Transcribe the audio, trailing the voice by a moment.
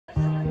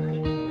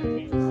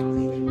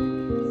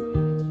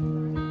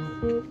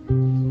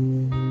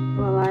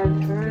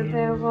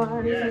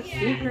a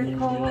secret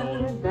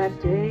chord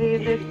that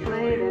David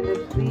played and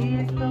it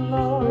pleased the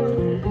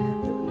Lord.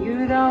 But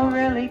you don't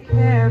really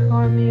care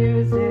for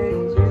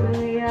music,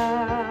 do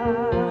ya?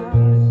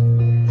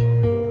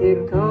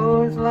 It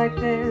goes like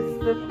this: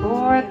 the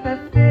fourth, the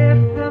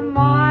fifth, the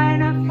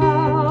minor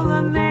fall,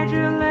 the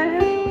major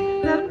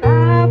lift, the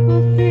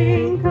baffled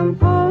king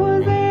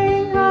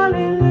composing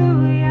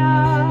hallelujah,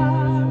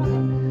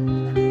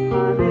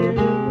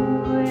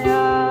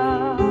 hallelujah,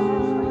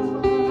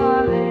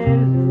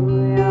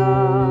 hallelujah,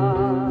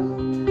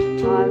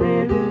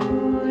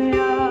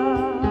 hallelujah,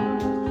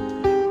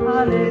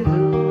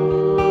 hallelujah.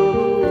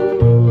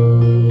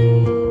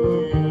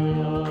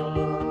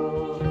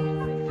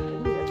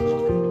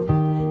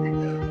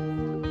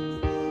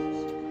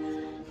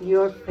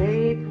 Your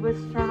faith was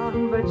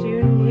strong, but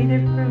you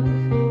needed proof.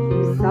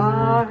 You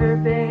saw her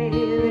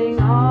bathing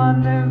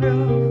on the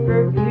roof.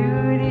 Her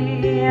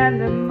beauty and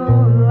the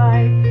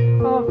moonlight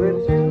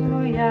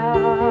overthrew ya.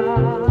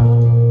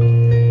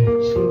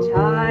 She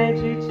tied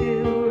you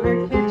to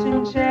her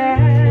kitchen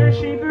chair.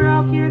 She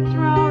broke your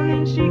throne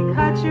and she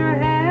cut your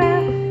hair.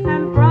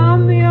 And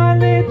from your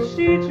lips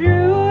she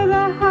drew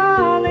the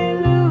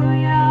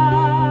hallelujah,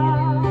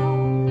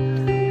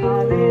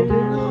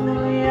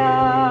 hallelujah,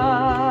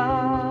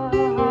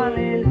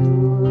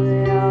 hallelujah,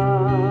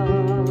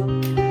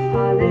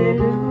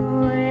 hallelujah.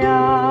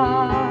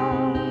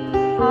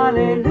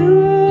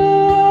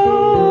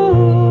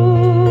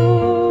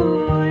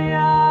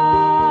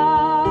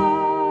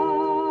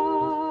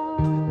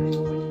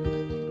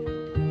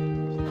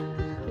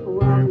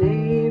 Well,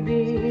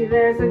 maybe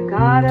there's a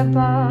God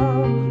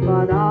above,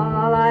 but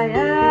all I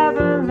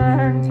ever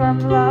learned from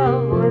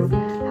love was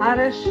how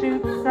to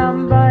shoot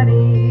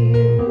somebody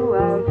who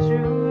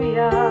outdrew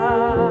ya.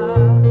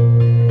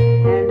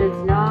 And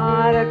it's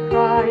not a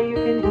cry you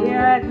can hear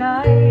at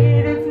night.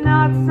 It's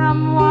not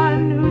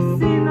someone who's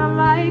seen the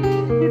light.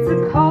 It's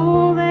a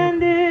cold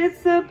and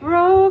it's a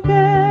broken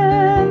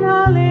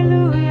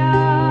hallelujah,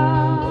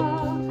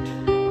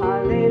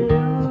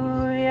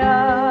 hallelujah,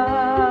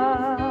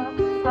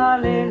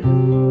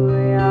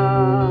 hallelujah,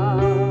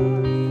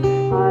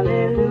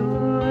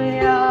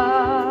 hallelujah,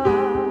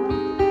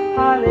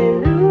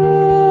 hallelujah.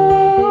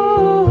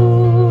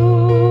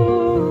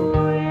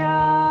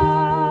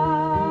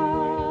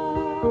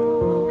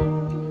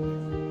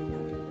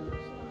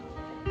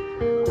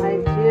 I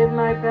did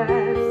my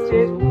best,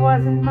 it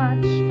wasn't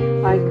much.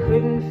 I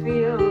couldn't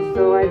feel,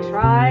 so I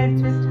tried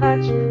to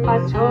touch. I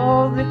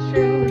told the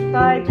truth.